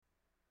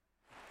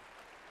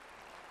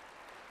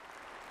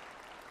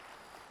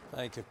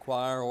Thank you,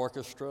 choir,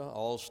 orchestra,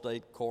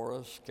 all-state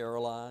chorus,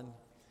 Caroline.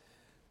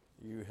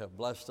 You have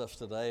blessed us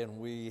today, and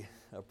we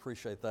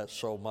appreciate that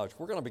so much.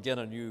 We're going to begin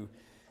a new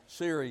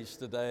series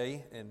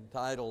today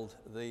entitled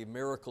The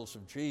Miracles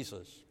of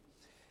Jesus.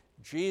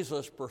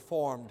 Jesus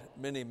performed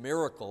many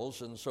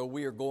miracles, and so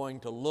we are going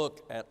to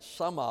look at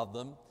some of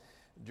them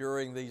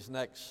during these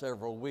next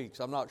several weeks.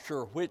 I'm not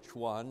sure which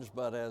ones,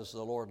 but as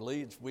the Lord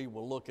leads, we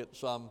will look at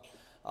some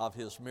of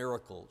his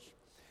miracles.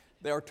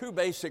 There are two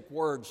basic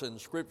words in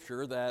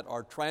Scripture that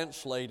are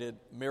translated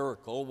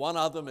miracle. One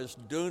of them is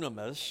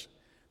dunamis,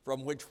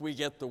 from which we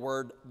get the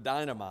word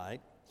dynamite.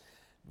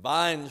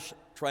 Vines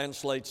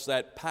translates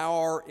that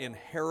power,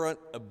 inherent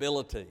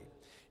ability.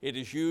 It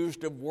is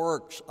used of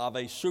works of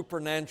a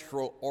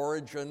supernatural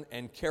origin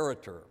and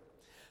character,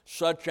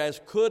 such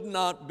as could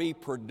not be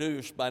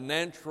produced by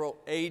natural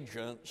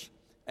agents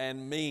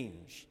and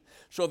means.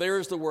 So there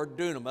is the word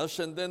dunamis,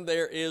 and then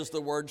there is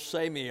the word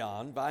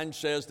semeion. Vine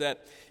says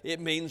that it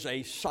means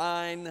a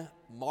sign,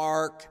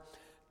 mark.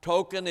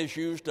 Token is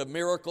used of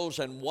miracles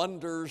and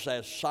wonders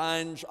as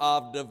signs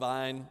of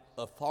divine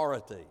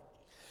authority.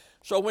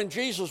 So when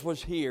Jesus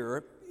was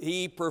here,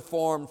 he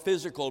performed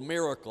physical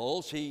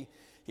miracles. He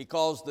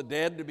caused the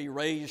dead to be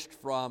raised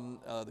from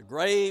the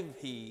grave.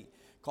 He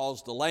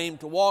caused the lame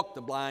to walk,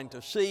 the blind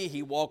to see.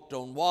 He walked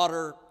on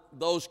water,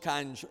 those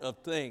kinds of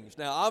things.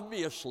 Now,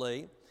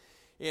 obviously,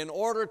 in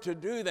order to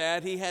do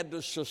that, he had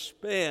to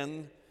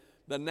suspend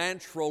the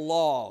natural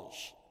laws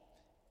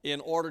in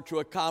order to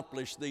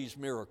accomplish these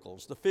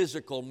miracles, the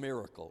physical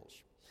miracles.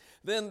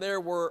 Then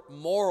there were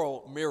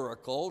moral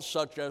miracles,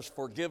 such as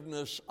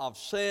forgiveness of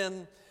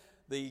sin,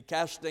 the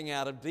casting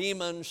out of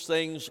demons,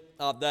 things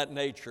of that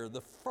nature.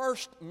 The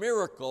first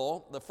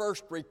miracle, the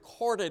first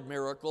recorded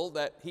miracle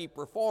that he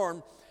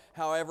performed,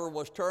 however,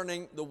 was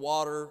turning the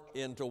water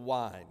into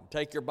wine.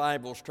 Take your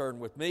Bibles, turn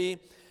with me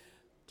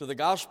to the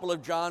Gospel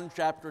of John,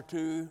 chapter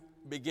 2,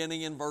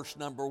 beginning in verse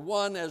number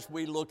 1, as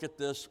we look at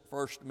this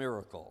first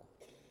miracle.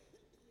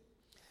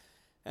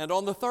 And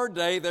on the third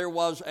day there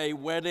was a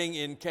wedding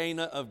in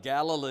Cana of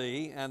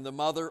Galilee, and the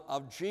mother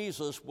of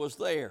Jesus was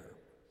there.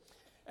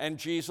 And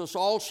Jesus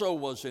also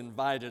was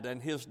invited,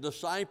 and his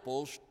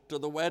disciples, to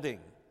the wedding.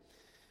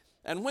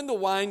 And when the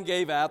wine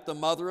gave out, the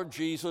mother of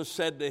Jesus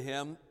said to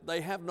him, "They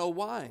have no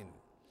wine."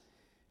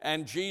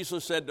 And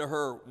Jesus said to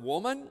her,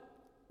 "Woman,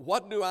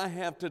 what do I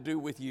have to do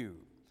with you?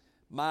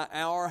 My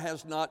hour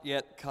has not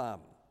yet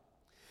come."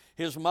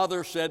 His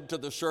mother said to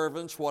the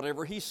servants,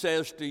 "Whatever he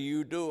says to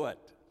you, do it."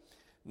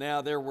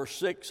 Now there were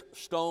 6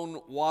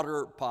 stone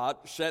water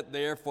pots set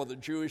there for the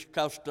Jewish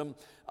custom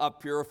of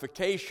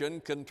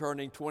purification,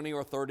 containing 20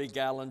 or 30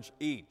 gallons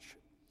each.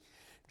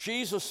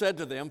 Jesus said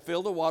to them,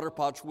 "Fill the water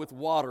pots with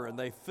water," and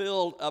they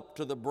filled up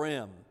to the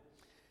brim.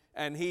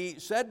 And he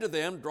said to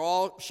them,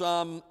 "Draw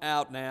some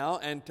out now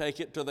and take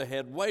it to the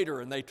head waiter,"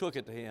 and they took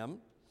it to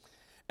him.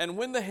 And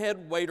when the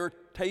head waiter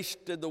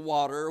tasted the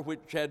water,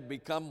 which had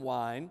become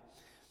wine,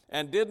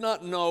 and did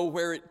not know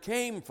where it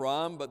came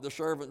from, but the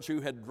servants who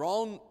had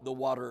drawn the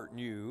water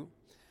knew,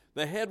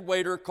 the head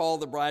waiter called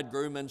the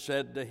bridegroom and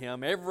said to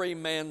him, "Every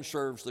man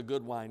serves the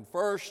good wine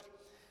first,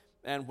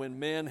 and when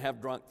men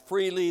have drunk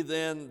freely,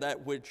 then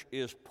that which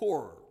is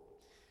poorer.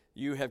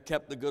 You have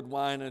kept the good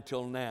wine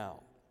until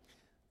now."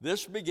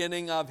 This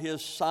beginning of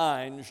his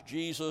signs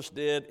Jesus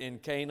did in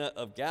Cana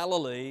of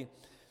Galilee,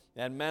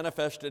 and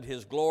manifested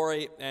his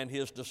glory, and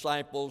his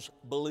disciples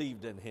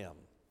believed in him.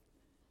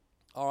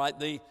 All right,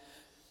 the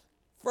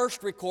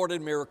first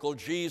recorded miracle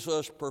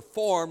Jesus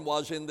performed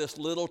was in this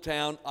little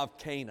town of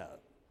Cana.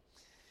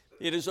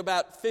 It is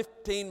about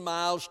 15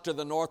 miles to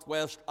the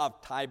northwest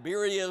of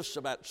Tiberias,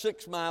 about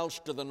 6 miles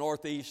to the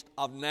northeast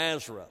of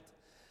Nazareth.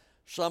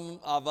 Some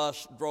of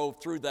us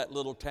drove through that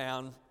little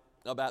town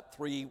about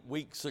 3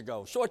 weeks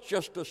ago, so it's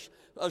just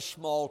a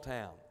small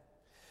town.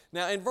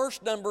 Now, in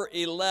verse number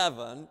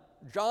 11,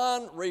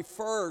 John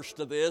refers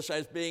to this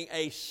as being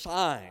a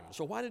sign.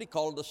 So why did he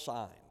call it a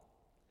sign?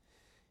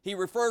 He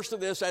refers to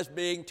this as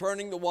being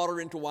turning the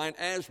water into wine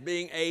as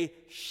being a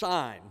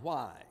sign.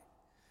 Why?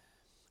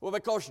 Well,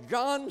 because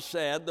John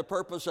said the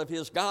purpose of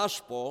his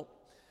gospel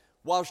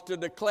was to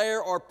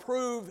declare or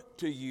prove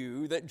to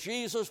you that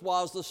Jesus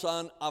was the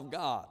Son of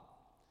God.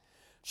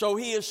 So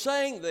he is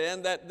saying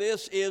then that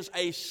this is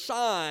a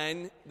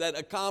sign that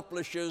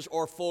accomplishes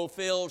or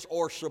fulfills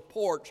or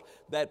supports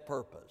that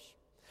purpose.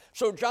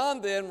 So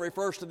John then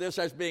refers to this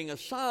as being a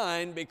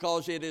sign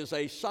because it is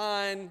a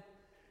sign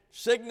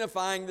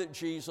signifying that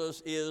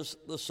Jesus is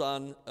the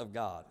Son of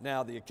God.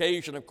 Now, the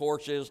occasion, of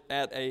course, is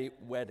at a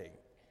wedding.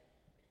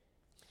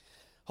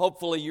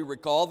 Hopefully you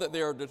recall that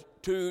there are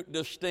 2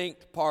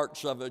 distinct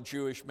parts of a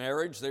Jewish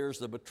marriage. There's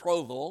the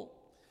betrothal.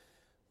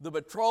 The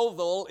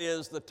betrothal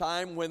is the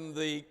time when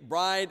the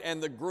bride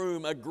and the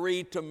groom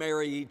agree to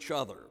marry each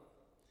other.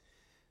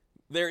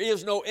 There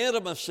is no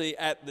intimacy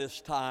at this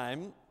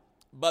time,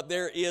 but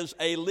there is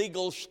a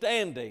legal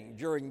standing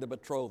during the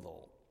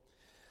betrothal.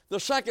 The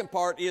second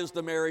part is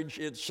the marriage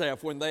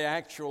itself, when they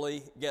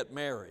actually get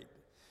married.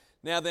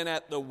 Now then,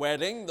 at the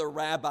wedding, the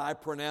rabbi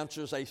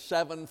pronounces a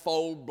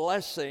sevenfold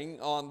blessing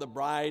on the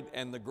bride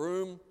and the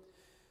groom.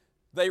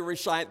 They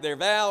recite their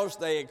vows,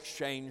 they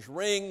exchange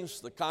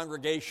rings, the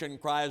congregation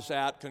cries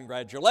out,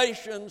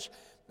 "Congratulations,"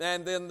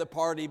 and then the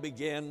party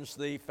begins,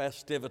 the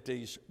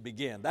festivities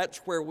begin. That's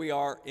where we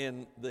are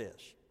in this.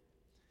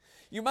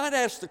 You might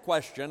ask the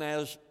question,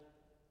 as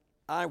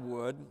I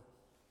would,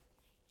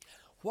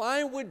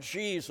 why would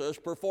Jesus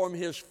perform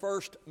his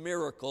first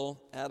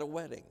miracle at a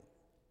wedding?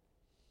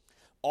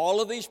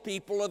 All of these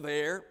people are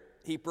there.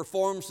 He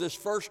performs this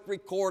first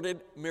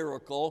recorded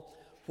miracle.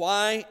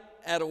 Why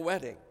at a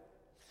wedding?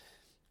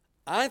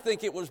 I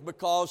think it was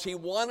because he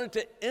wanted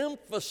to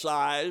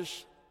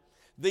emphasize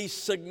the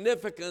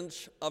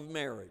significance of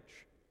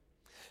marriage.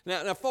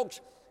 Now,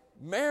 folks,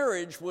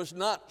 marriage was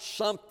not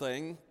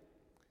something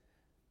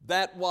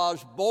that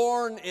was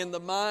born in the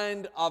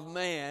mind of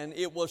man.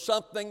 It was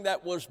something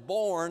that was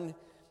born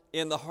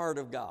in the heart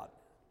of God.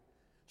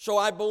 So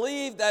I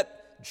believe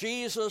that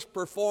Jesus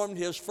performed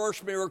his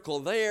first miracle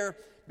there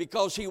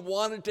because he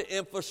wanted to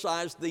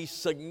emphasize the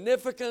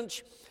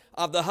significance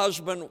of the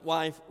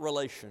husband-wife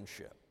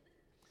relationship.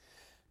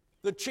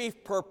 The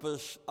chief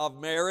purpose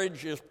of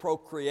marriage is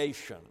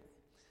procreation.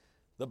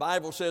 The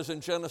Bible says in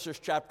Genesis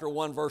chapter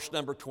 1, verse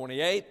number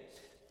 28,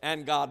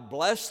 "And God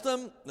blessed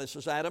them," this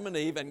is Adam and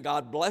Eve, "and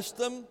God blessed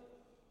them,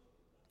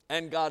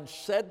 and God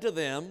said to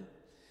them,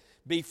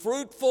 'Be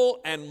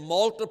fruitful and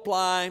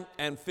multiply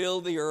and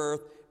fill the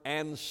earth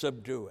and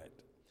subdue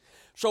it.'"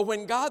 So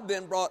when God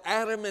then brought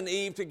Adam and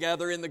Eve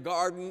together in the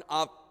Garden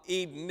of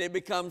Eden, it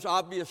becomes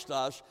obvious to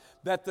us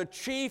that the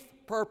chief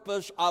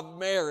purpose of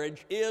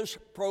marriage is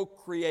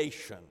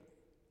procreation.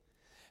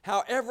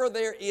 However,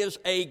 there is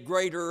a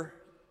greater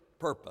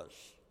purpose.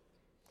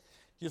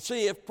 You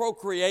see, if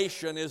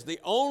procreation is the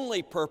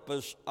only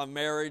purpose of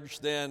marriage,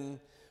 then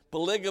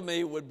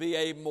polygamy would be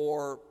a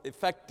more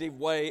effective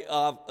way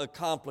of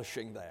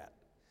accomplishing that.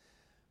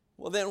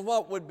 Well, then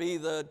what would be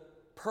the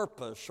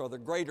purpose or the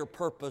greater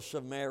purpose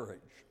of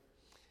marriage?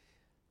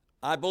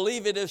 I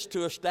believe it is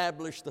to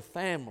establish the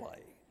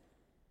family.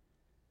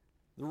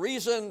 The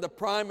reason, the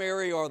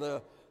primary or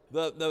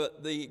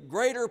the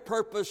greater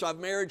purpose of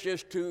marriage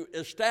is to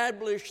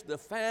establish the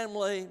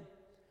family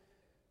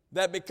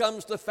that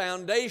becomes the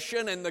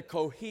foundation and the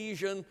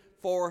cohesion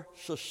for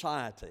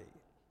society.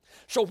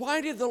 So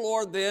why did the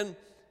Lord then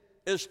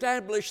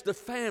establish the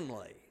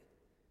family?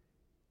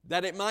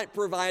 That it might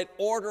provide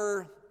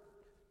order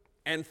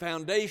and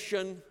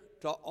foundation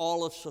to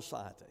all of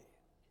society.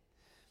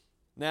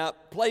 Now,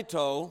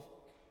 Plato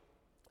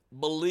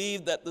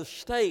believed that the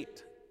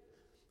state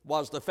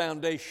was the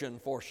foundation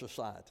for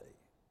society.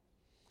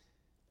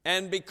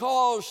 And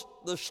because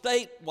the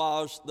state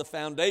was the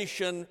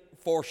foundation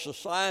for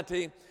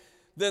society,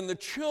 then the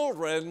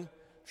children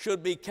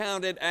should be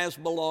counted as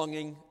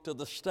belonging to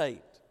the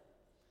state.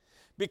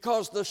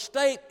 Because the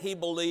state, he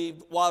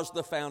believed, was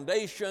the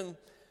foundation,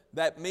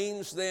 that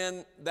means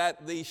then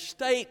that the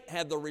state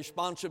had the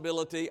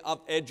responsibility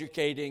of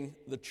educating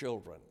the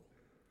children.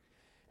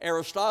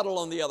 Aristotle,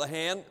 on the other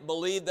hand,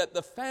 believed that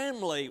the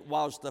family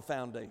was the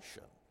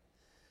foundation,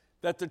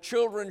 that the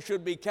children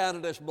should be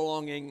counted as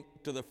belonging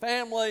to the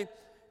family,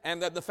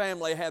 and that the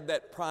family had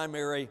that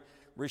primary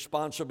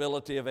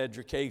responsibility of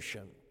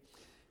education.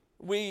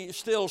 We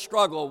still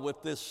struggle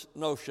with this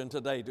notion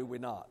today, do we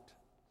not?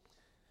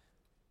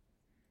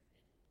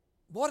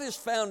 What is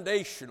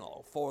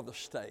foundational for the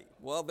state?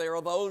 Well, there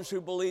are those who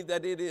believe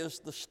that it is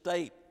the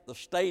state. The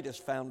state is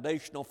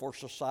foundational for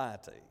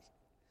society.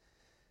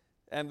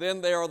 And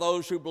then there are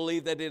those who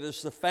believe that it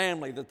is the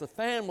family, that the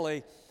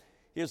family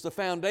is the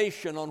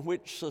foundation on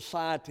which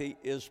society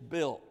is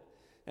built.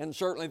 And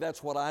certainly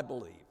that's what I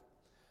believe.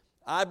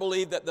 I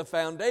believe that the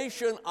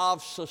foundation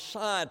of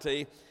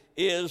society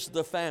is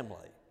the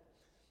family.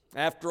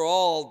 After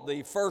all,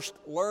 the first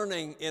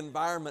learning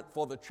environment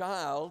for the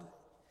child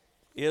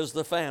is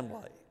the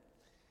family.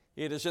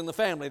 It is in the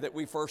family that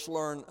we first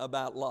learn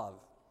about love.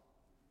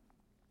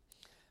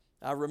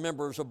 I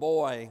remember as a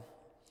boy,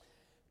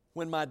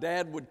 when my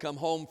dad would come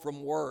home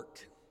from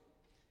work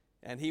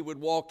and he would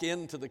walk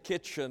into the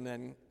kitchen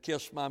and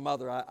kiss my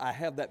mother. I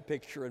have that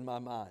picture in my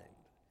mind.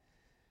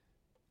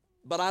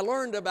 But I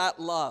learned about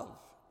love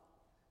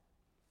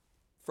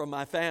from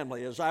my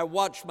family as I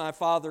watched my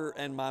father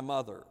and my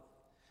mother.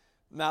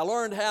 And I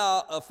learned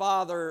how a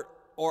father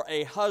or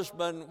a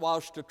husband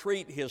was to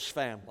treat his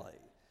family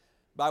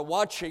by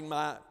watching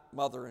my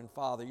mother and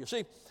father. You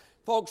see,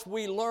 folks,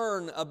 we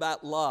learn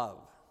about love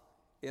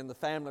in the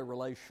family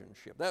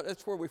relationship.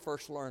 That's where we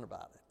first learn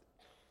about it.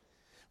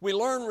 We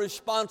learn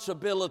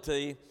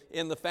responsibility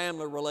in the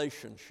family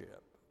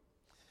relationship.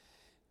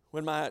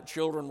 When my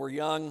children were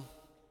young,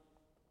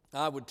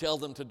 I would tell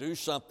them to do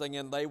something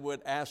and they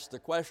would ask the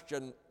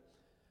question,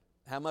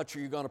 "How much are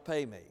you going to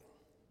pay me?"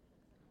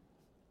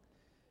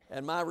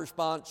 And my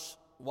response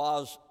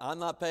was, "I'm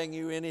not paying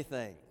you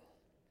anything.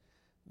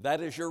 That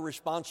is your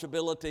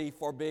responsibility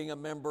for being a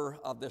member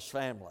of this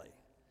family."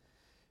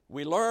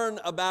 We learn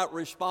about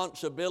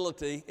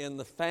responsibility in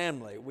the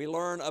family. We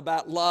learn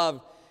about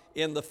love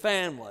in the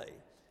family.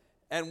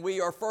 and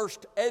we are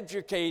first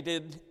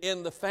educated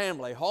in the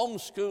family.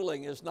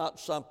 Homeschooling is not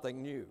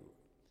something new.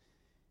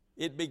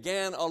 It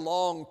began a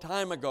long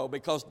time ago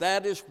because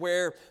that is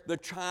where the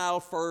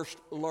child first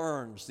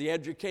learns. The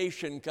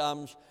education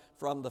comes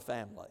from the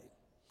family.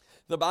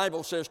 The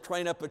Bible says,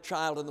 train up a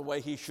child in the way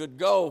he should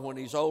go. When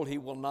he's old, he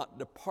will not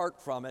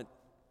depart from it.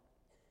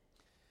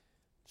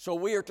 So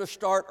we are to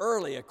start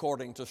early,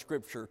 according to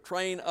Scripture.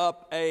 Train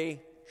up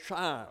a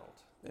child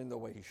in the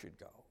way he should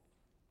go.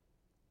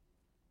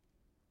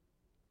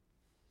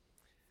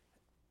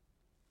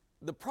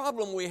 The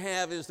problem we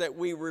have is that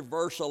we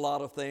reverse a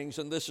lot of things,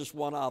 and this is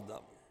one of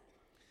them.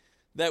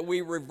 That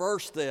we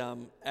reverse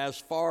them as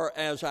far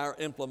as our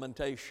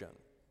implementation.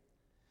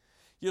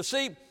 You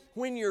see,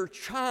 when your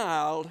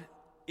child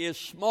is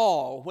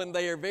small, when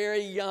they are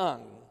very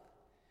young,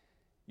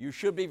 you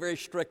should be very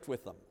strict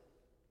with them,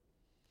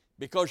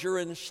 because you're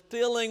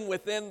instilling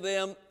within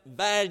them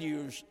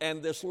values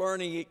and this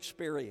learning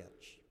experience.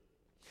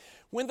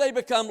 When they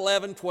become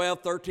 11,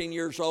 12, 13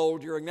 years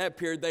old, during that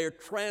period,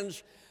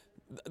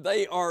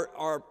 they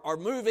are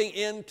moving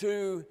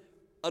into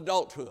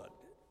adulthood.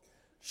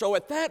 So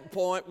at that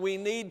point, we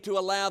need to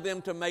allow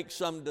them to make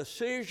some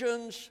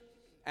decisions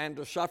and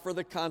to suffer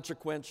the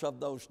consequence of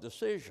those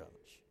decisions.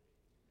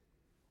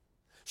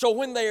 So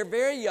when they are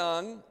very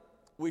young,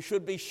 we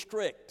should be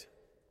strict.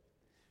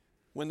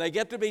 When they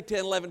get to be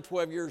 10, 11,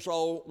 12 years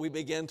old, we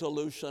begin to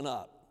loosen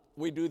up.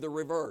 We do the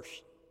reverse.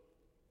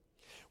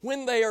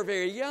 When they are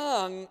very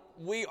young,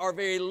 we are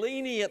very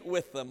lenient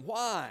with them.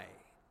 Why?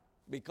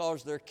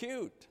 Because they're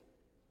cute.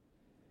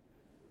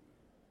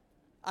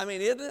 I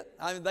mean, isn't it?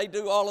 I mean, they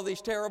do all of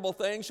these terrible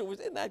things, so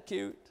isn't that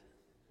cute?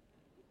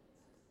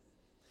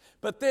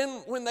 But then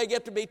when they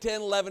get to be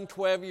 10, 11,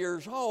 12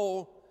 years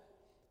old,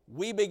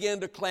 we begin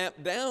to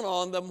clamp down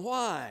on them.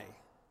 Why?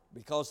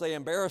 Because they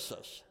embarrass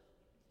us.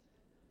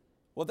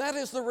 Well, that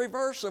is the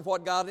reverse of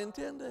what God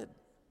intended.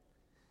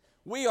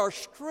 We are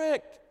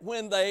strict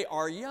when they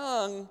are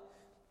young,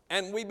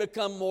 and we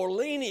become more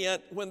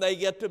lenient when they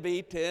get to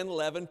be 10,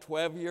 11,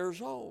 12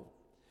 years old.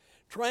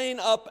 Train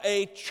up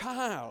a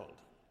child,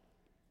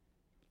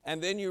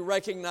 and then you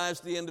recognize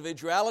the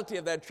individuality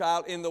of that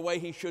child in the way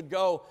he should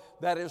go.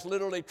 That is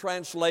literally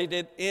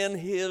translated in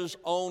his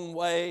own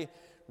way,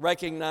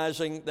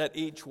 recognizing that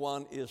each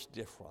one is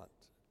different.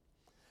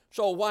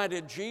 So why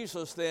did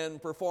Jesus then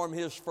perform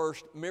his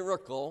first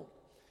miracle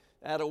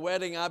at a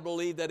wedding? I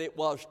believe that it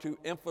was to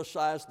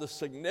emphasize the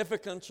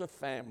significance of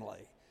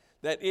family,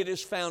 that it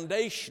is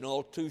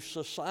foundational to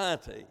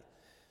society.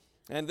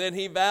 And then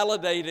he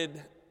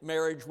validated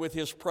marriage with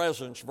his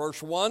presence.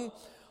 Verse 1,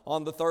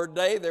 on the third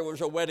day there was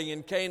a wedding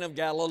in Cana of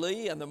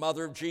Galilee, and the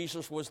mother of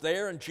Jesus was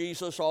there, and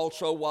Jesus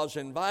also was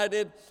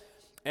invited,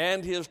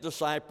 and his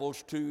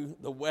disciples to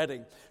the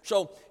wedding.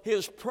 So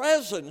his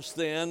presence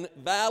then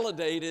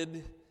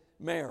validated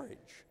marriage.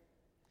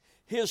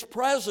 His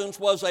presence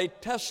was a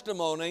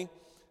testimony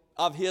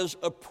of his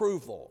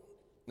approval.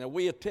 Now,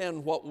 we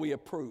attend what we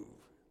approve.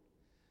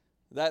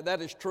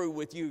 That is true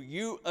with you.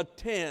 You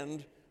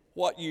attend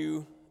what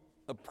you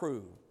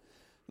approve.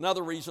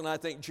 Another reason I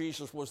think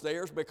Jesus was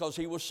there is because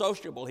he was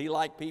sociable. He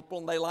liked people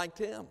and they liked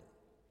him.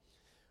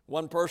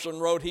 One person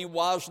wrote, he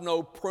was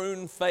no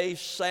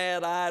prune-faced,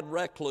 sad-eyed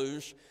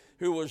recluse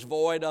who was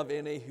void of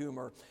any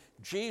humor.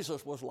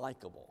 Jesus was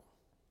likable.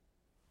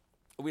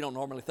 We don't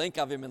normally think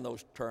of him in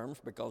those terms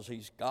because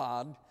he's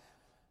God.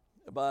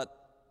 But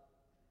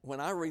when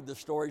I read the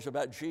stories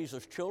about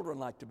Jesus, children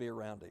like to be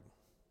around him.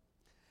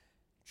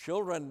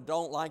 Children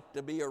don't like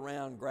to be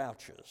around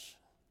grouches.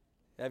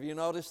 Have you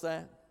noticed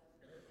that?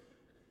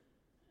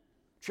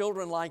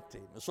 Children liked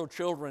him, so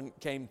children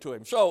came to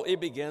him. So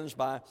it begins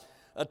by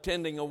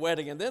attending a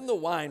wedding, and then the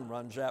wine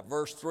runs out.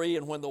 Verse 3,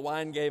 and when the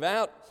wine gave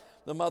out,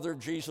 the mother of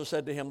Jesus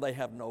said to him, they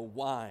have no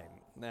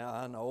wine. Now,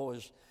 I know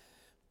as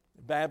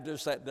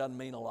Baptists, that doesn't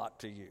mean a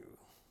lot to you.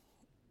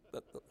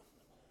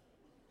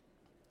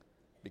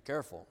 Be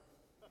careful.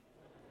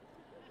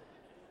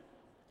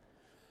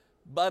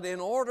 But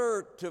in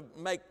order to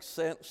make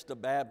sense to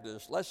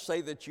Baptists, let's say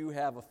that you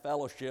have a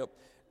fellowship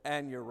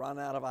and you run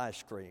out of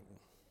ice cream.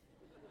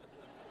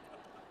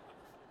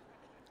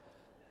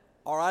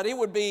 All right, it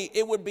would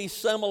be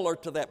similar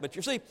to that. But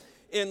you see,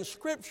 in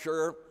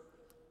Scripture,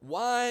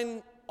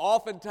 wine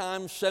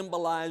oftentimes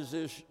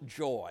symbolizes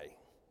joy.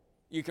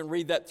 You can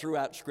read that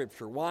throughout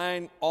Scripture.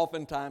 Wine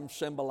oftentimes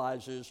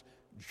symbolizes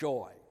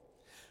joy.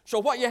 So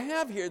what you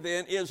have here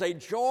then is a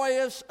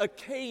joyous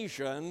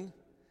occasion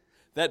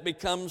that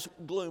becomes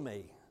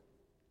gloomy.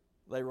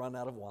 They run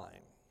out of wine.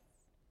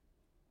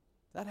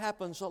 That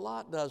happens a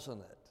lot, doesn't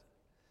it?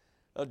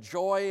 A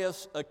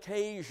joyous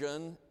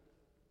occasion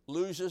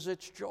loses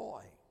its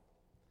joy.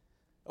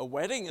 A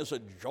wedding is a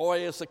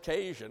joyous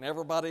occasion.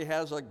 Everybody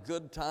has a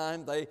good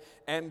time. They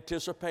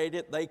anticipate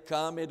it. They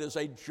come. It is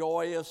a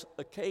joyous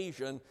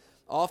occasion.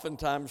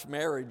 Oftentimes,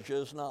 marriage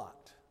is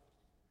not.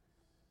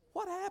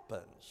 What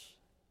happens?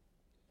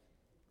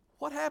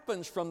 What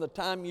happens from the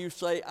time you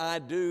say, I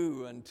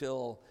do,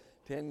 until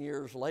 10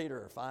 years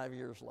later, 5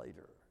 years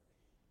later?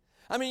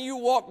 I mean, you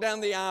walk down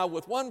the aisle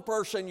with one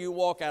person, you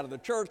walk out of the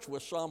church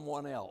with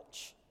someone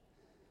else.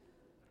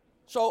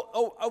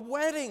 So a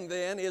wedding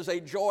then is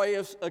a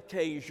joyous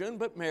occasion,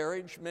 but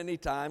marriage many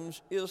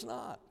times is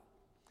not.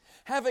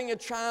 Having a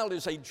child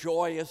is a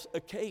joyous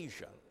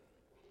occasion.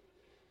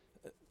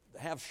 They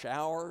have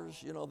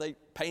showers, they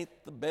paint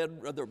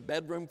their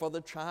bedroom for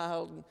the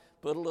child and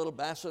put a little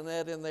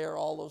bassinet in there,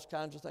 all those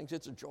kinds of things.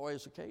 It's a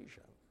joyous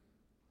occasion.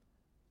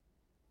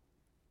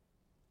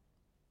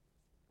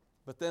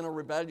 But then a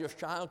rebellious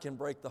child can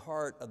break the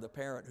heart of the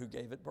parent who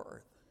gave it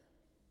birth.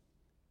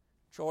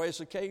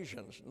 Joyous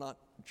occasions, not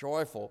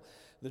joyful.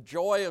 The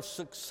joy of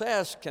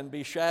success can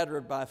be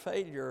shattered by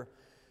failure.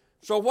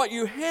 So what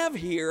you have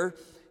here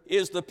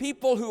is the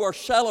people who are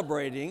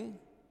celebrating,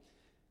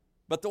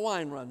 but the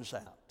wine runs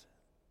out.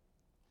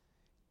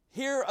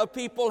 Here a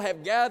people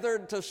have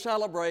gathered to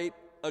celebrate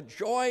a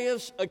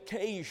joyous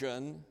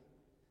occasion,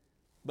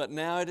 but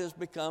now it has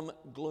become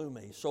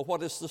gloomy. So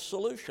what is the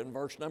solution?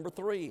 Verse number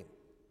 3.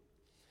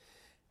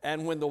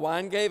 And when the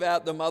wine gave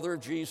out, the mother of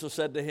Jesus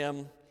said to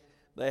him,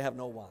 they have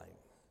no wine.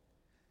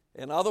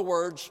 In other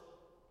words,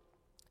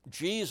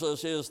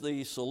 Jesus is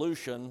the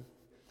solution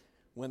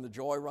when the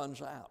joy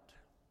runs out.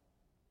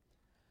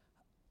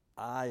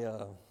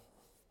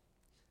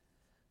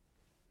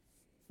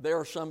 There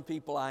are some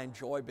people I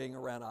enjoy being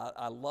around.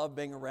 I love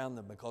being around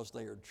them because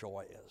they are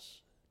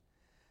joyous.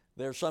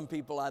 There are some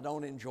people I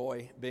don't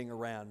enjoy being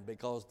around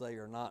because they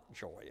are not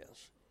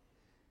joyous.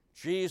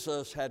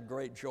 Jesus had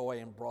great joy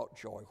and brought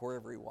joy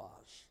wherever he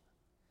was.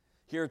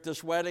 Here at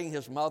this wedding,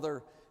 his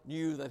mother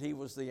knew that he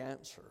was the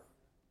answer.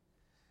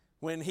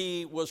 When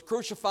he was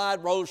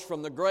crucified, rose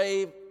from the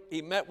grave,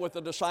 he met with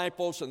the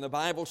disciples, and the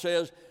Bible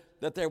says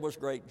that there was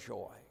great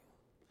joy.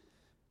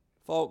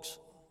 Folks,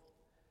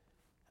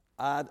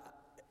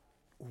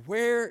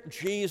 where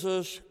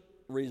Jesus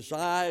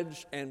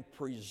resides and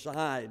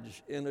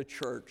presides in a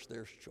church,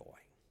 there's joy.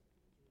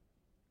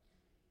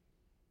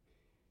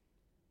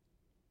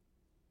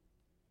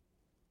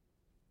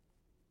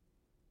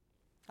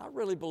 I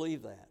really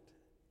believe that.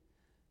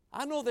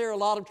 I know there are a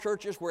lot of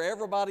churches where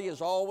everybody is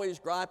always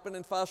griping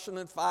and fussing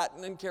and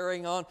fighting and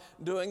carrying on,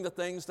 doing the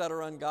things that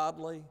are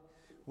ungodly.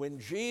 When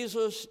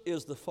Jesus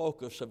is the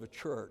focus of a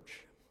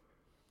church,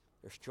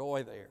 there's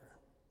joy there.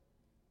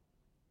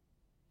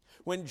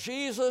 When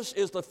Jesus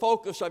is the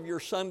focus of your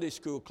Sunday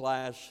school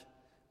class,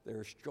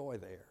 there's joy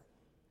there.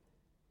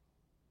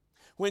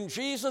 When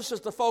Jesus is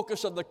the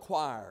focus of the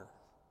choir,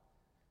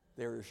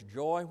 there is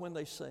joy when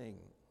they sing.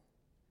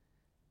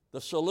 The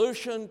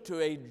solution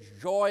to a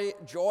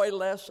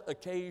joyless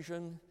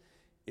occasion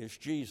is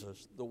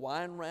Jesus. The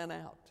wine ran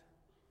out.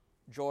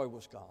 Joy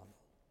was gone.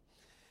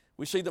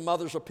 We see the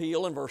mother's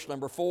appeal in verse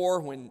number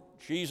 4 when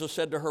Jesus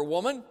said to her,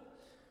 "Woman,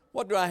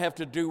 what do I have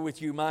to do with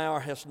you? My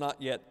hour has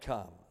not yet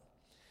come."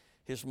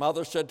 His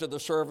mother said to the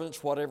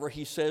servants, "Whatever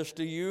he says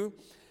to you,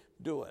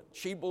 do it."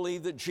 She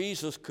believed that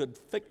Jesus could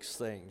fix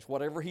things.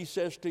 Whatever he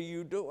says to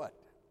you, do it.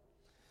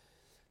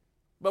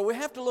 But we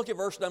have to look at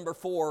verse number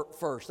 4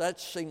 first. That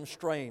seems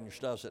strange,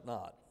 does it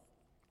not?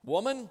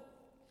 "Woman,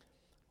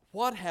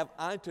 what have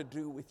I to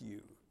do with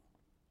you?"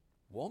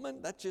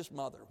 Woman, that's his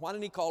mother. Why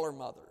didn't he call her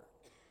mother?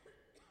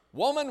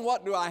 "Woman,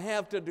 what do I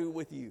have to do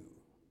with you?"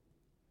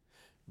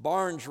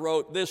 Barnes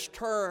wrote, "This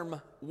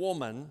term,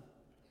 woman,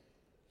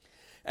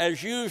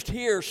 as used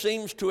here,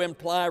 seems to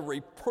imply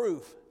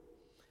reproof,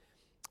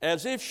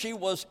 as if she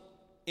was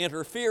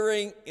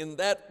interfering in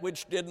that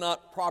which did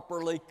not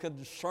properly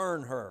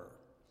concern her.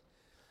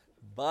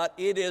 But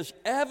it is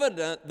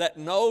evident that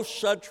no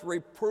such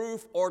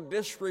reproof or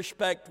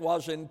disrespect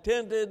was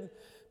intended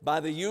by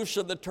the use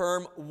of the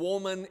term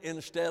woman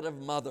instead of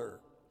mother.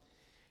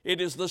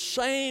 It is the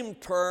same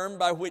term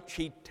by which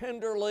he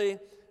tenderly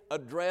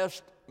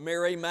addressed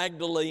Mary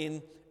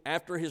Magdalene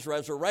after his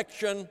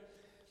resurrection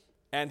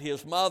and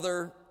his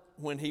mother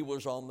when he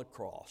was on the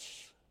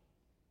cross.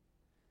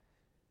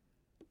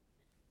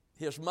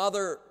 His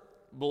mother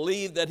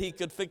believed that he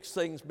could fix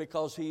things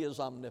because he is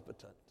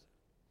omnipotent.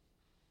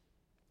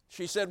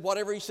 She said,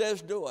 "Whatever he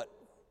says, do it,"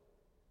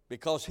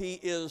 because he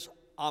is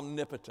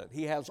omnipotent.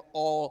 He has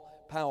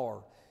all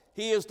power.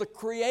 He is the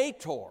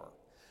creator.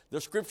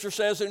 The scripture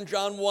says in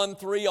John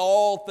 1:3,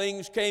 "All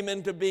things came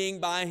into being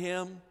by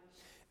him,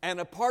 and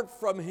apart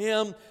from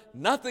him,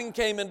 nothing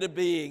came into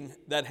being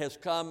that has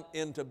come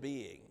into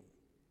being."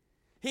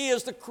 He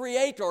is the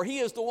creator. He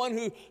is the one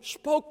who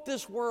spoke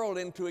this world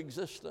into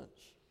existence.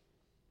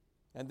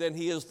 And then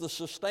he is the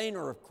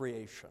sustainer of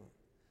creation.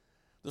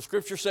 The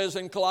scripture says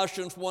in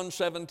Colossians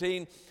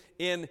 1:17,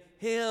 "In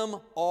him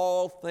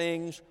all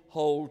things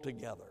hold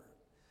together."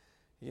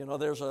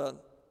 There's a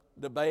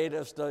debate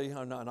as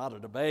to, not a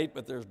debate,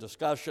 but there's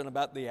discussion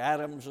about the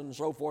atoms and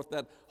so forth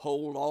that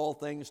hold all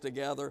things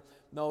together.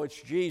 No,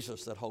 it's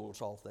Jesus that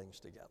holds all things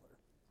together.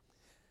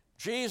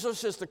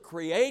 Jesus is the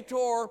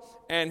creator,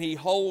 and he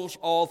holds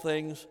all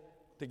things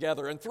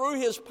together. And through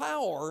his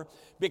power,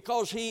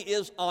 because he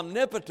is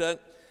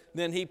omnipotent,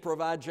 then he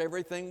provides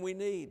everything we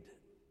need.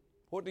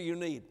 What do you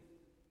need?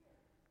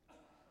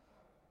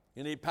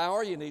 You need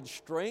power, you need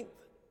strength.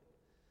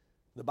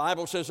 The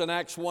Bible says in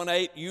Acts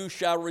 1:8, you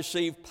shall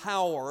receive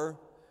power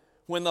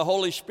when the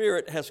Holy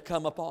Spirit has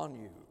come upon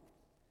you.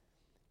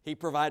 He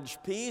provides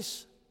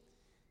peace.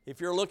 If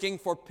you're looking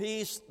for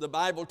peace, the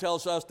Bible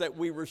tells us that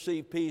we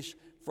receive peace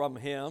from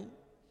Him.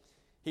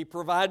 He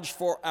provides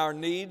for our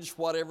needs,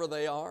 whatever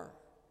they are.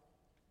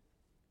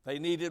 They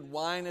needed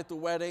wine at the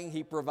wedding.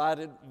 He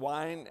provided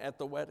wine at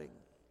the wedding.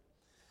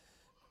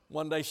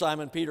 One day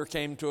Simon Peter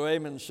came to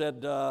him and said,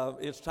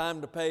 it's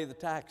time to pay the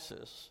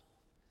taxes.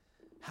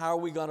 How are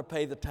we going to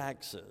pay the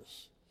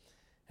taxes?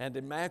 And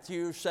in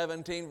Matthew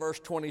 17, verse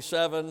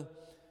 27,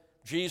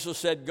 Jesus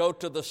said, go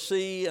to the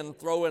sea and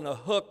throw in a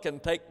hook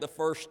and take the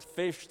first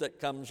fish that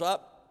comes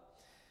up.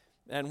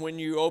 And when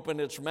you open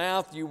its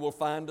mouth, you will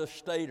find a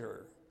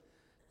stater.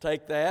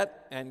 Take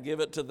that and give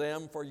it to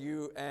them for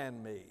you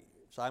and me.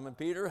 Simon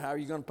Peter, how are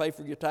you going to pay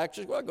for your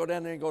taxes? Well, go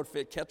down there and go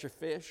catch a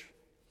fish.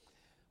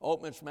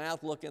 Open its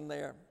mouth, look in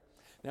there.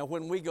 Now,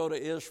 when we go to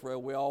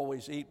Israel, we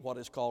always eat what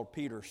is called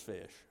Peter's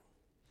fish.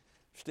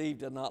 Steve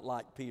did not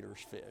like Peter's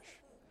fish.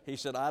 He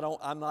said,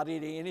 I'm not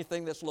eating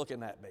anything that's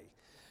looking at me.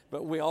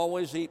 But we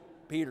always eat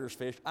Peter's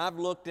fish. I've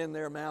looked in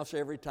their mouths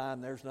every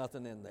time. There's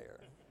nothing in there.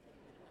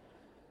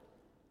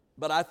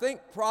 But I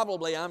think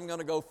probably I'm going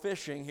to go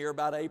fishing here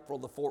about April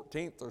the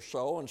 14th or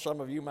so, and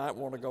some of you might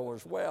want to go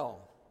as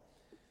well.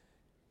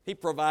 He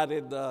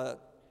provided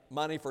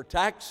money for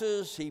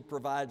taxes. He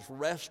provides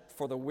rest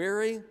for the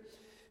weary.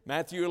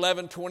 Matthew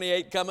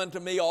 11:28, come unto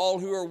me all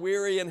who are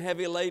weary and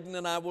heavy laden,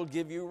 and I will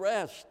give you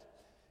rest.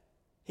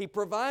 He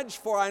provides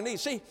for our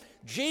needs. See,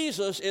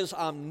 Jesus is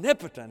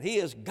omnipotent. He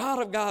is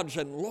God of gods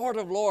and Lord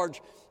of lords.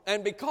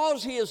 And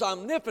because He is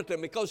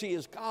omnipotent, because He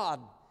is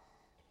God,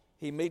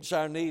 He meets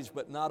our needs.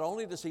 But not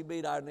only does He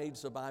meet our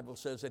needs, the Bible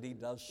says that He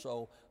does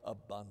so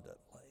abundantly.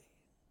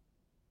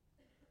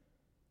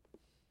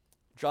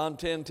 John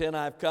 10:10,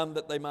 I have come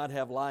that they might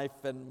have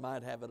life and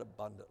might have it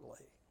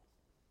abundantly.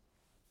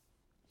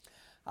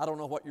 I don't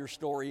know what your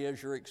story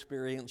is, your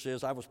experience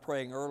is. I was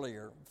praying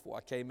earlier before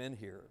I came in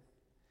here.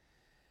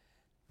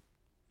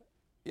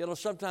 You know,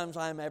 sometimes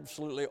I'm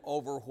absolutely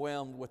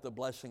overwhelmed with the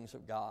blessings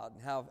of God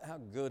and how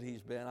good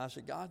He's been. I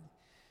said, God,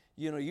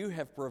 you know, you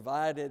have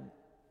provided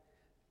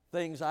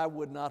things I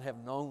would not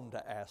have known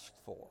to ask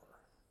for.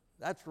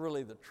 That's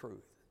really the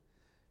truth.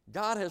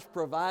 God has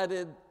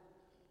provided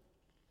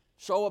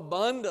so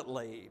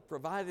abundantly,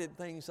 provided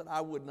things that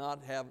I would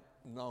not have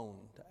known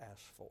to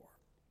ask for.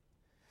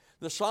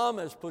 The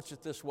psalmist puts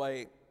it this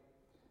way,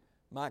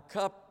 my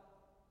cup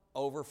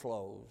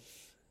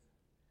overflows.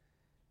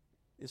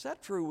 Is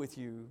that true with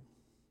you?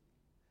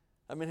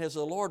 I mean, has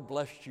the Lord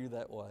blessed you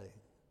that way?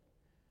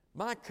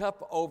 My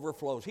cup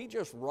overflows. He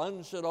just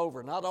runs it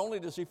over. Not only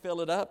does He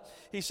fill it up,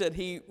 He said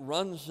He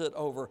runs it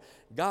over.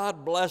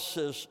 God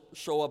blesses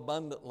so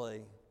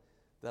abundantly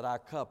that our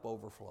cup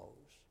overflows.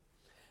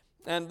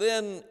 And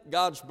then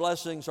God's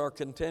blessings are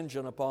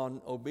contingent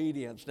upon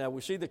obedience. Now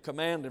we see the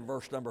command in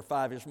verse number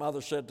 5. His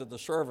mother said to the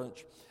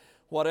servants,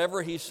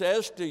 whatever He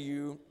says to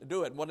you,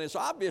 do it. When it's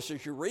obvious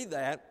as you read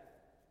that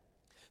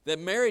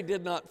Mary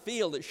did not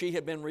feel that she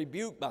had been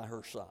rebuked by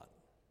her son.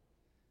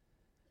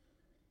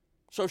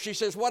 So she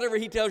says, whatever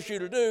He tells you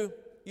to do,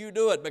 you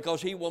do it,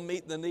 because He will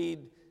meet the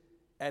need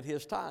at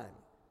His time.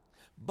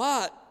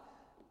 But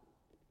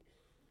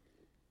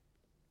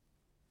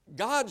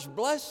God's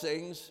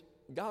blessings,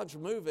 God's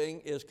moving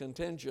is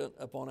contingent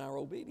upon our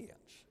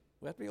obedience.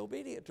 We have to be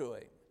obedient to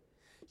Him.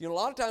 You know, a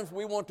lot of times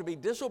we want to be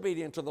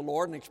disobedient to the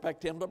Lord and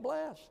expect Him to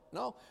bless.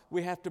 No,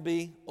 we have to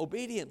be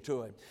obedient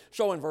to Him.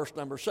 So in verse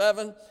number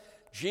 7,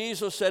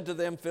 Jesus said to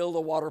them, fill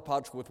the water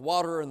pots with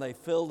water, and they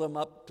filled them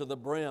up to the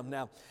brim.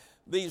 Now,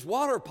 these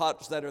water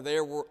pots that are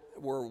there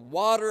were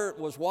water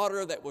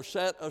that was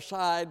set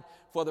aside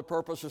for the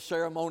purpose of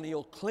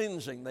ceremonial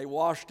cleansing. They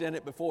washed in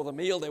it before the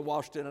meal. They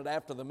washed in it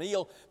after the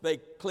meal. They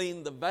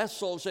cleaned the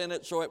vessels in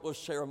it, so it was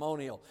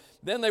ceremonial.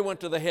 Then they went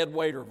to the head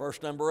waiter,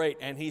 verse number 8,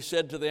 and he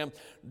said to them,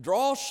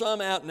 draw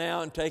some out now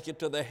and take it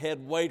to the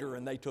head waiter,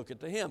 and they took it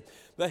to him.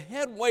 The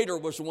head waiter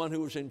was the one who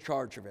was in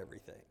charge of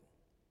everything.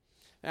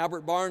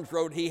 Albert Barnes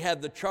wrote, he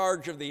had the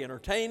charge of the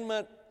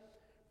entertainment,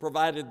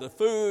 provided the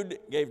food,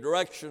 gave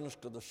directions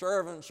to the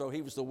servants, so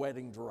he was the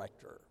wedding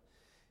director.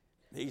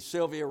 He's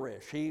Sylvia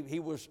Risch.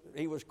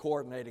 He was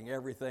coordinating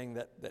everything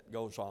that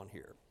goes on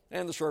here.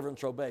 And the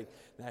servants obeyed.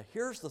 Now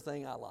here's the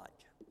thing I like.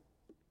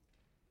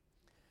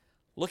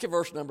 Look at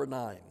verse number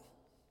 9.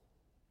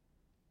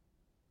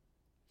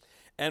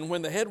 And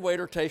when the head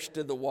waiter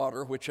tasted the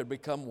water which had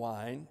become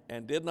wine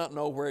and did not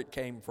know where it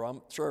came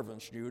from,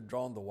 servants knew who had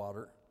drawn the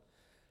water,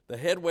 the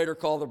head waiter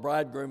called the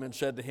bridegroom and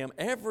said to him,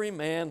 every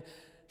man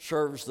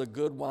serves the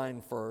good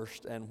wine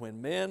first, and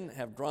when men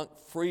have drunk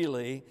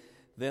freely,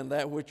 then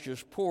that which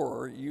is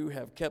poorer, you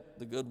have kept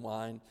the good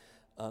wine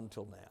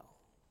until now.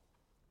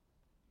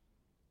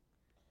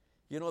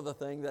 You know, the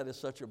thing that is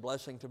such a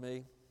blessing to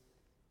me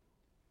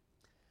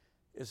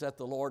is that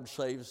the Lord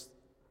saves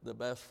the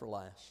best for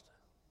last.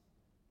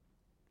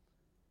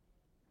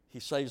 He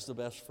saves the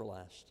best for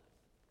last.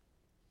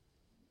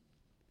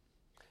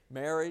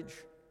 Marriage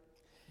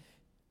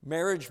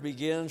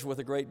begins with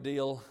a great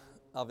deal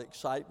of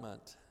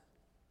excitement,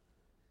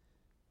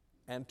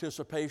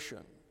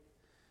 anticipation.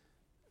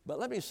 But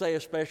let me say,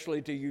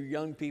 especially to you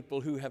young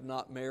people who have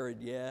not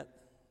married yet,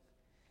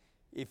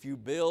 if you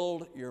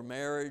build your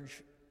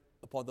marriage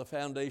upon the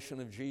foundation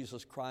of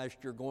Jesus Christ,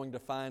 you're going to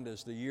find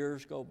as the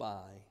years go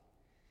by,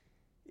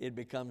 it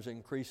becomes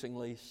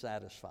increasingly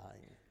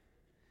satisfying.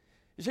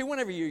 You see,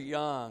 whenever you're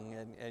young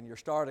and you're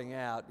starting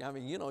out, I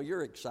mean, you know,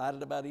 you're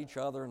excited about each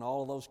other and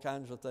all of those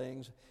kinds of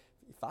things.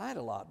 You fight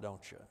a lot,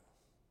 don't you?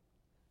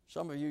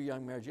 Some of you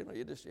young marrieds, you know,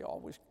 you're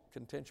always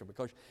contention,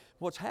 because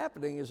what's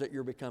happening is that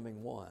you're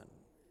becoming one.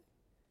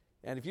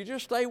 And if you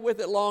just stay with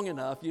it long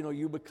enough, you know,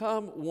 you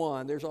become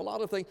one. There's a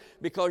lot of things,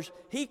 because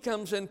he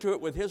comes into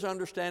it with his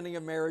understanding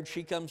of marriage,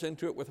 she comes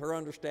into it with her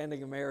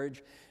understanding of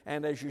marriage,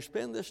 and as you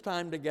spend this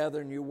time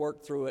together and you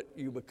work through it,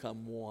 you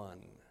become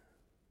one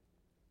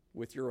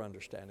with your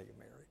understanding of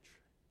marriage.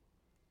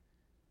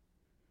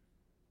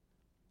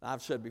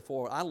 I've said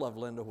before, I loved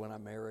Linda when I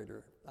married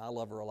her. I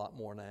love her a lot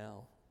more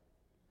now.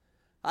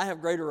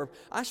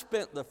 I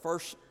spent the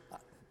first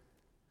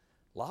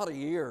lot of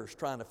years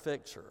trying to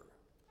fix her.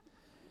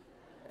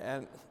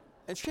 And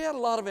she had a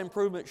lot of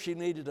improvements she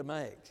needed to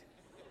make.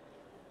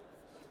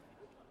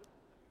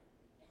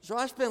 So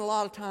I spent a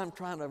lot of time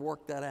trying to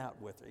work that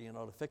out with her, you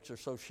know, to fix her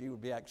so she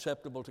would be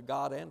acceptable to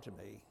God and to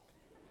me.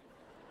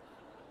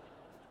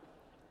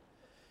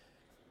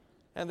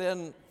 And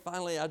then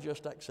finally I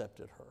just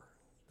accepted her.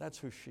 That's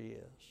who she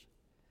is.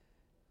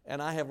 And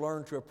I have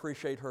learned to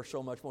appreciate her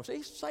so much more. See,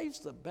 he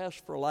saves the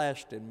best for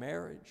last in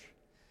marriage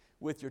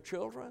with your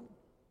children.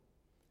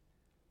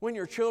 When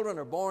your children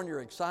are born,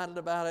 you're excited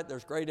about it.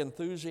 There's great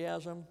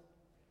enthusiasm.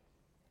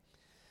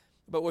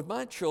 But with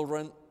my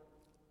children,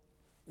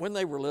 when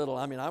they were little,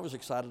 I mean, I was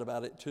excited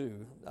about it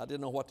too. I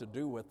didn't know what to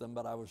do with them,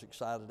 but I was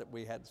excited that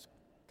we had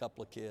a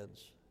couple of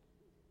kids.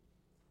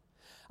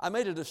 I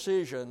made a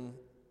decision,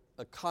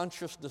 a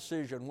conscious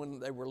decision, when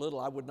they were little,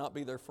 I would not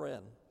be their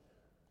friend.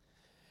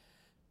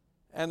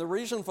 And the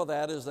reason for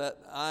that is that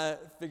I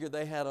figured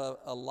they had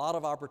a lot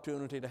of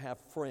opportunity to have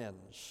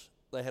friends.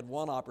 They had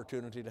one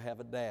opportunity to have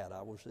a dad.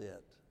 I was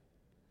it.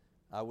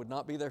 I would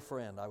not be their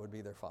friend. I would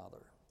be their father.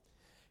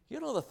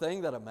 You know the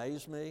thing that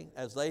amazed me?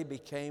 As they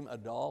became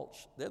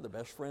adults, they're the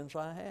best friends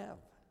I have.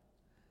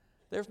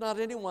 There's not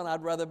anyone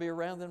I'd rather be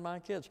around than my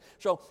kids.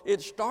 So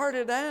it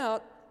started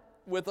out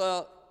with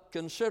a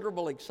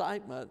considerable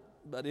excitement,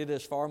 but it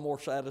is far more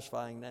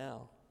satisfying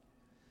now.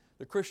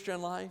 The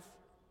Christian life,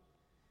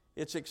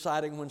 it's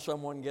exciting when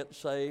someone gets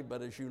saved,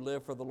 but as you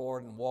live for the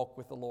Lord and walk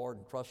with the Lord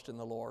and trust in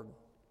the Lord,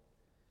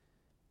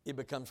 it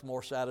becomes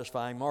more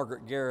satisfying.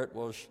 Margaret Garrett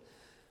was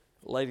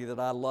a lady that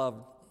I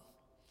loved.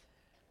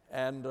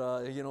 And,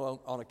 you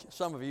know,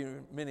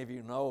 many of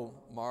you know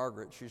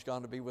Margaret. She's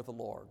gone to be with the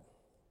Lord.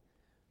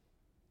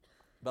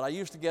 But I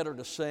used to get her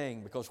to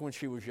sing, because when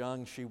she was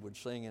young, she would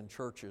sing in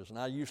churches. And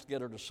I used to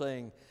get her to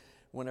sing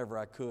whenever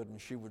I could,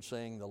 and she would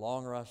sing, "The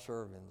longer I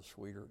serve him, the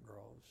sweeter it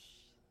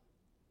grows."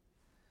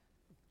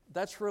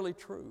 That's really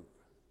true.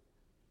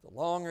 The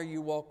longer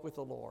you walk with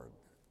the Lord,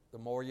 the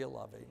more you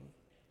love him,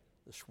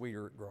 the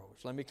sweeter it grows.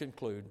 Let me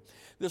conclude.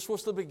 This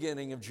was the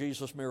beginning of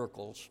Jesus'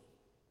 miracles.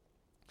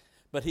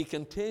 But he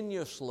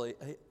continues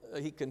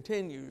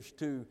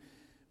to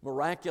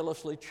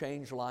miraculously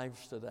change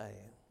lives today.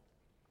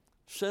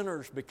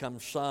 Sinners become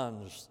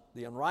sons.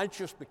 The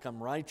unrighteous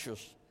become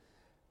righteous.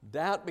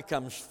 Doubt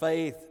becomes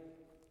faith.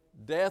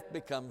 Death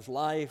becomes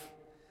life.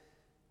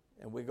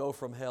 And we go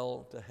from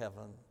hell to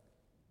heaven.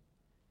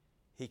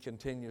 He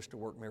continues to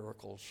work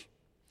miracles.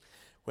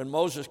 When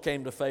Moses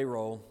came to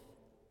Pharaoh,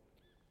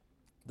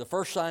 the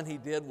first sign he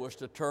did was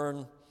to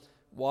turn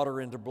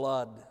water into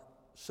blood,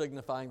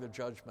 signifying the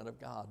judgment of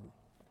God.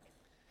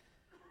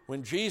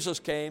 When Jesus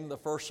came, the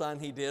first sign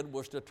he did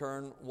was to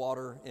turn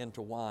water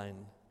into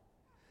wine,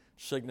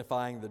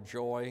 signifying the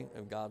joy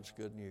of God's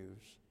good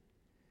news.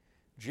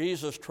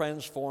 Jesus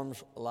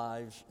transforms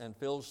lives and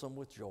fills them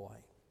with joy.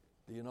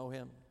 Do you know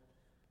him?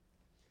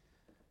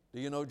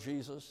 Do you know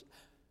Jesus?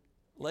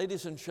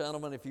 Ladies and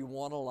gentlemen, if you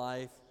want a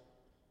life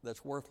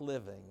that's worth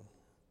living,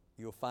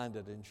 you'll find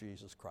it in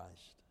Jesus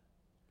Christ.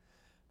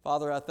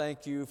 Father, I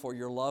thank you for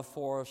your love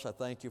for us. I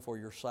thank you for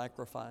your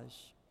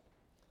sacrifice.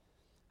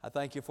 I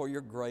thank you for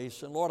your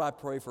grace. And Lord, I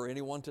pray for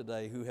anyone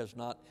today who has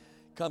not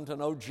come to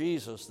know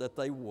Jesus, that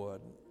they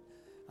would.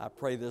 I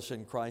pray this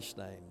in Christ's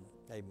name.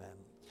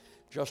 Amen.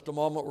 Just a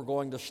moment, we're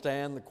going to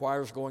stand. The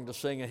choir's going to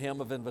sing a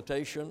hymn of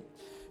invitation.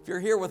 If you're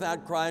here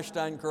without Christ,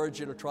 I encourage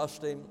you to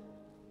trust him.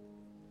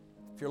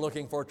 If you're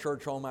looking for a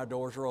church home, our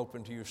doors are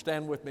open to you.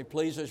 Stand with me,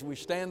 please. As we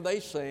stand, they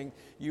sing,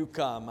 "You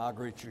Come, I'll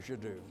greet you as you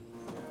do."